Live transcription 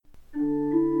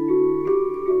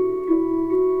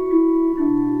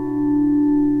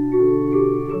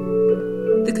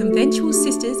Conventual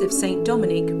Sisters of St.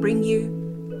 Dominic bring you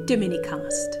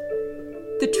Dominicast,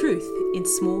 the truth in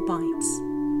small bites.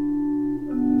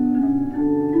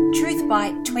 Truth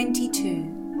Byte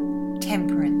 22,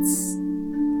 Temperance.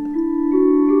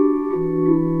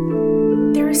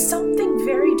 There is something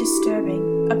very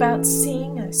disturbing about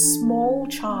seeing a small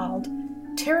child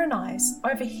tyrannize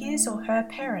over his or her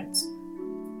parents.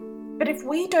 But if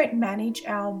we don't manage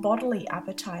our bodily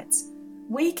appetites,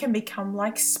 we can become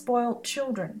like spoilt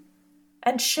children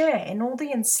and share in all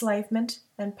the enslavement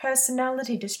and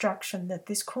personality destruction that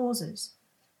this causes.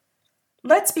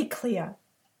 Let's be clear,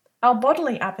 our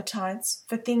bodily appetites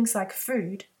for things like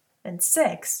food and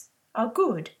sex are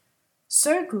good,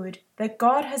 so good that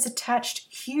God has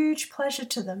attached huge pleasure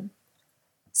to them,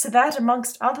 so that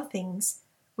amongst other things,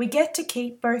 we get to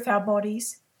keep both our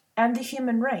bodies and the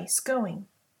human race going.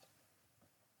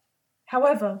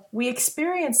 However, we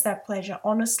experience that pleasure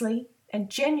honestly and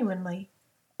genuinely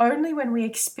only when we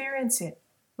experience it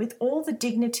with all the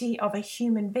dignity of a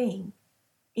human being,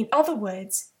 in other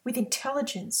words, with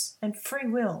intelligence and free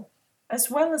will,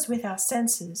 as well as with our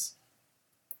senses.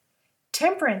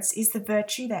 Temperance is the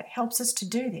virtue that helps us to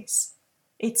do this.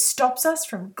 It stops us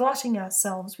from glutting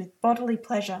ourselves with bodily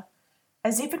pleasure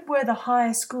as if it were the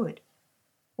highest good,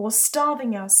 or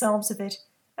starving ourselves of it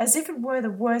as if it were the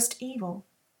worst evil.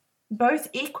 Both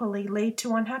equally lead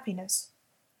to unhappiness.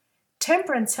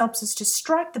 Temperance helps us to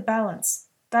strike the balance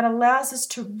that allows us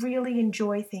to really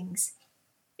enjoy things.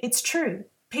 It's true,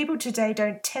 people today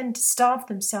don't tend to starve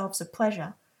themselves of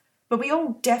pleasure, but we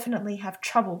all definitely have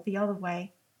trouble the other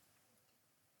way.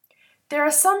 There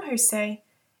are some who say,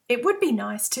 it would be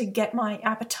nice to get my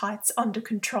appetites under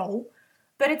control,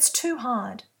 but it's too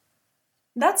hard.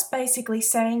 That's basically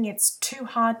saying it's too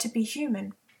hard to be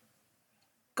human.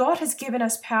 God has given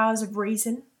us powers of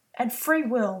reason and free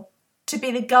will to be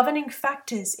the governing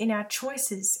factors in our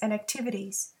choices and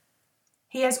activities.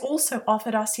 He has also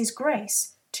offered us His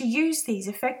grace to use these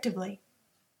effectively.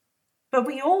 But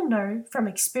we all know from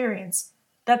experience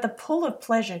that the pull of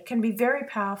pleasure can be very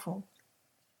powerful.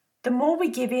 The more we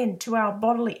give in to our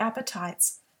bodily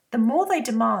appetites, the more they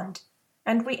demand,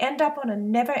 and we end up on a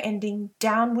never-ending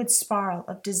downward spiral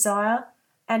of desire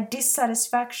and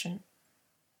dissatisfaction.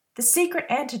 The secret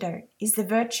antidote is the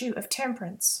virtue of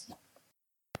temperance.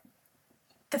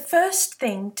 The first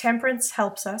thing temperance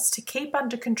helps us to keep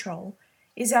under control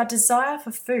is our desire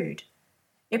for food.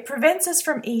 It prevents us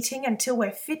from eating until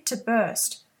we're fit to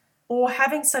burst, or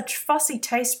having such fussy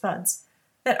taste buds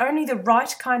that only the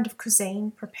right kind of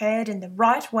cuisine prepared in the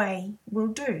right way will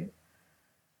do.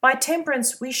 By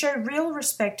temperance, we show real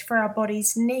respect for our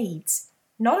body's needs,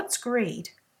 not its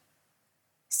greed.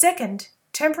 Second,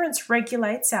 temperance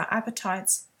regulates our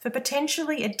appetites for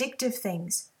potentially addictive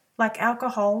things like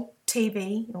alcohol,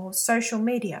 TV, or social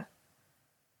media.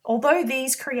 Although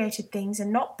these created things are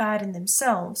not bad in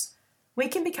themselves, we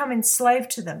can become enslaved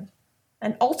to them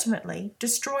and ultimately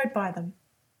destroyed by them.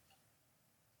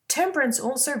 Temperance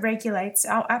also regulates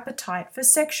our appetite for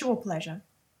sexual pleasure.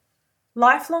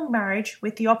 Lifelong marriage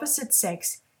with the opposite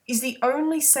sex is the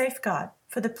only safeguard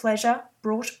for the pleasure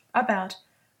brought about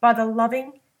by the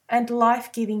loving and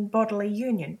life-giving bodily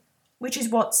union, which is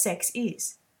what sex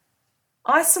is.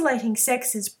 Isolating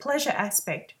sex's pleasure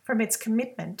aspect from its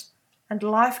commitment and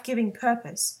life-giving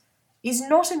purpose is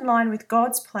not in line with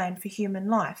God's plan for human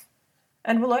life,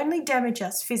 and will only damage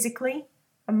us physically,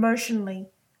 emotionally,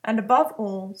 and above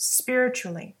all,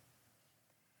 spiritually.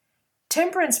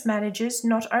 Temperance manages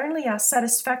not only our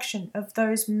satisfaction of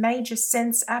those major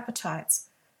sense appetites,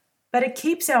 but it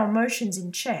keeps our emotions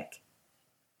in check.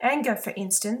 Anger, for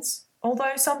instance,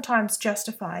 although sometimes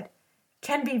justified,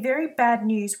 can be very bad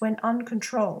news when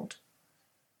uncontrolled.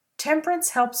 Temperance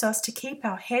helps us to keep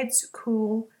our heads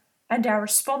cool and our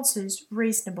responses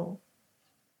reasonable.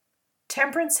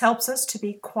 Temperance helps us to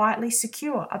be quietly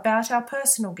secure about our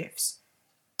personal gifts,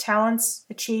 talents,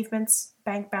 achievements,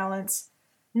 bank balance,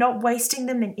 not wasting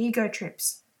them in ego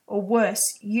trips, or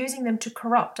worse, using them to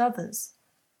corrupt others.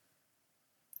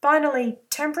 Finally,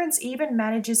 temperance even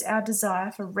manages our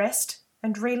desire for rest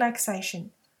and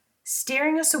relaxation,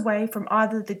 steering us away from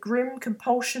either the grim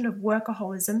compulsion of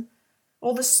workaholism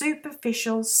or the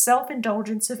superficial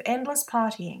self-indulgence of endless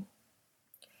partying.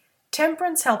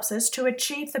 Temperance helps us to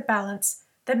achieve the balance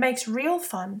that makes real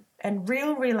fun and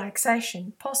real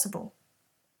relaxation possible.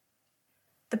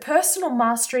 The personal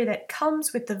mastery that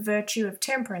comes with the virtue of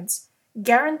temperance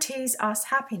guarantees us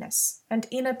happiness and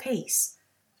inner peace,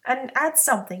 and adds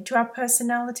something to our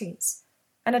personalities,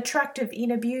 an attractive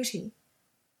inner beauty.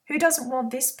 Who doesn't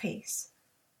want this peace?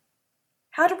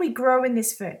 How do we grow in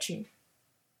this virtue?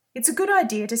 It's a good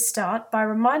idea to start by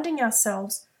reminding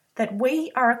ourselves that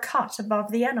we are a cut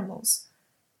above the animals.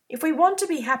 If we want to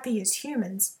be happy as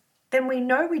humans, then we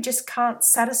know we just can't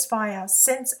satisfy our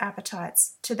sense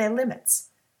appetites to their limits.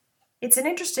 It's an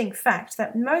interesting fact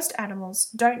that most animals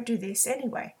don't do this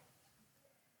anyway.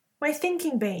 We're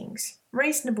thinking beings,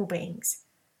 reasonable beings.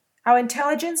 Our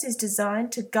intelligence is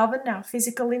designed to govern our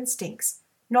physical instincts,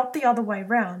 not the other way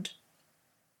round.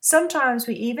 Sometimes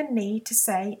we even need to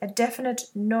say a definite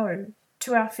no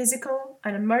to our physical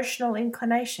and emotional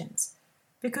inclinations,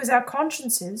 because our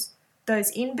consciences,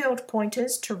 those inbuilt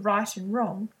pointers to right and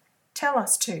wrong, tell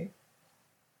us to.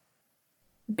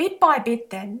 Bit by bit,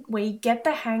 then, we get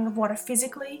the hang of what a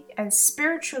physically and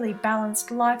spiritually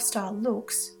balanced lifestyle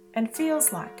looks and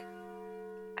feels like.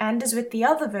 And as with the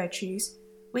other virtues,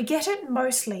 we get it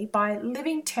mostly by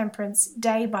living temperance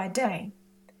day by day,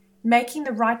 making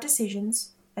the right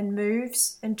decisions and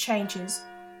moves and changes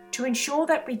to ensure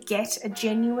that we get a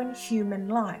genuine human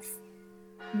life.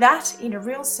 That, in a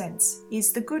real sense,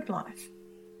 is the good life.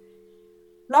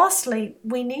 Lastly,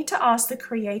 we need to ask the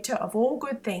Creator of all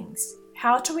good things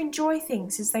how to enjoy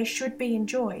things as they should be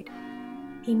enjoyed.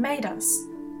 He made us.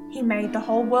 He made the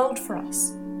whole world for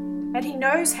us. And He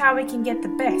knows how we can get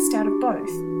the best out of both.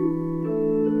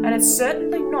 And it's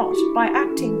certainly not by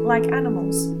acting like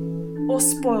animals or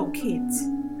spoiled kids.